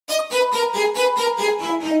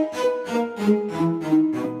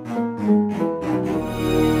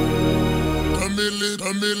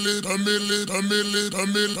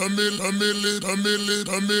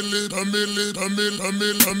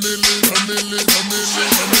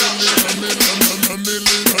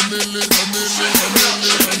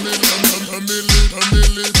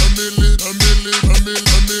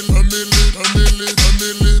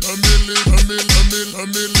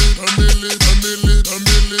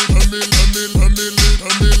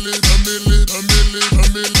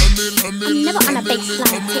never on a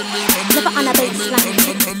bassline tick, never on a bassline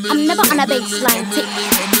tick. I'm never on a bassline tick,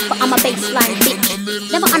 but I'm a bassline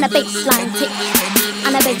bitch. Never on a bassline tick,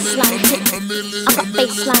 on a bassline tick. I got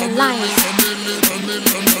bassline lines.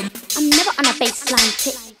 I'm never on a bassline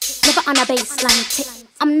tick, never on a bassline tick.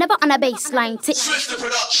 I'm never on a bassline tick. Swifta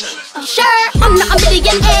production. Sure, I'm not a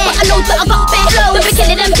millionaire, but I know that I got bad flow. Never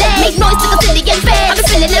killing them dead. Make noise like a silly and fair. I've been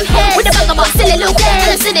filling them heads with a bag about silly little game.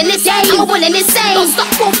 And I'm sitting this game, I'm a willing insane. Don't stop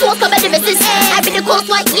full force, come and live this air. I've been the course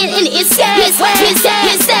like Ian in it, it's scared. He's dead,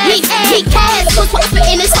 he cares. Cause what I'm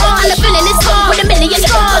spitting is hard, and I'm feeling is hard. With a million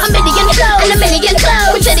stars, a million flows, and a million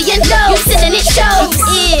clothes. With Jillian low, you sitting it shows.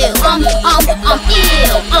 Ew, I'm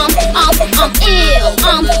ill,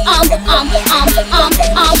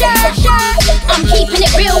 I'm keeping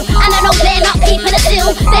it real, and I know they're not keeping it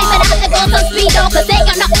still. They better have to go some speedo, cause they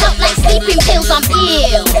got knocked out like sleeping pills. I'm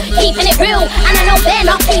ill, keeping it real, and I know they're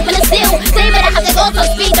not keeping it still. They better have to go some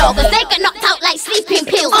speedo, cause they got knocked out like sleeping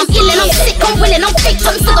pills. I'm ill and I'm sick, I'm willing, I'm fake.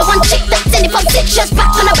 I'm still the one chick that's in it from 6 years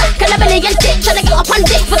back on the back of a million dick, trying to get up on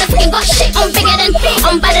dick, but I freaking got shit. I'm bigger than,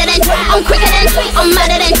 I'm better than, I'm quicker than, I'm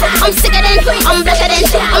madder than, I'm sicker than, I'm blacker than.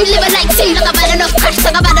 I'm living like ting, like a bad enough crash,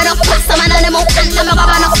 like a bad enough pass. I'm an animal phantom, I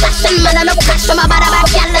got enough fashion, man enough crash. I'm a bad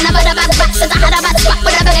gal and a bad back, since I had a bad spot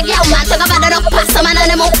with a big gal, man. Talk about enough pass, I'm an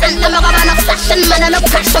animal phantom, I got enough fashion, man enough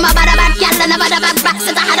crash. I'm a bad gal and a bad back,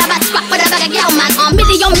 since I had a bad spot with a big gal, man. I'm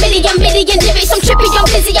million lyrics, I'm trippy, I'm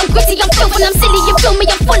busy, I'm gritty, I'm filthy, I'm silly, you feel me,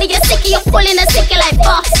 I'm fully, you're sicky, I'm pulling a sicky like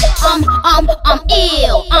boss. I'm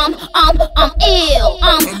ill, I'm ill,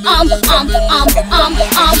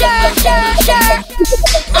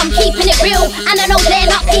 I'm keeping it real, and I know they're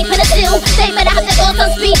not keeping it still. They better have to go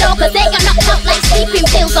some speedo, cause they got knocked out like sleeping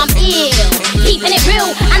pills. I'm ill, keeping it real,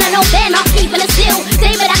 and I know they're not keeping it still.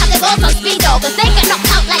 They better have to go some speedo, cause they got knocked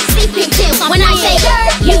out like sleeping pills. When I say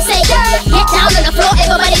you say get down on the floor,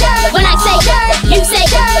 everybody. When I say you say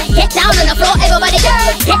get down on the floor, everybody.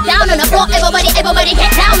 Get down on the floor, everybody. Everybody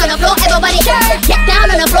get down on the floor, everybody. Get down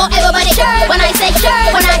on the floor, everybody. When I say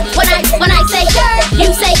when I say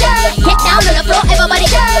you say get down on the floor, everybody.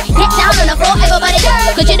 Get down on the floor, everybody.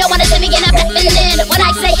 Cause you don't wanna see me in a black building. When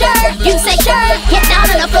I say you say get down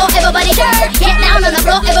on the floor, everybody. Get down on the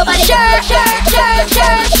floor, everybody.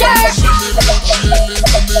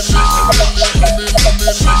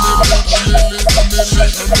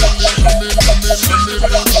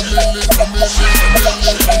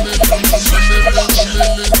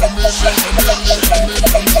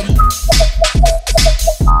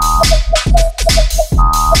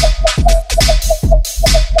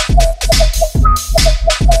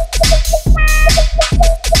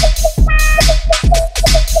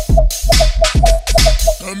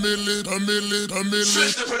 Milli.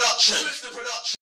 Swifta production.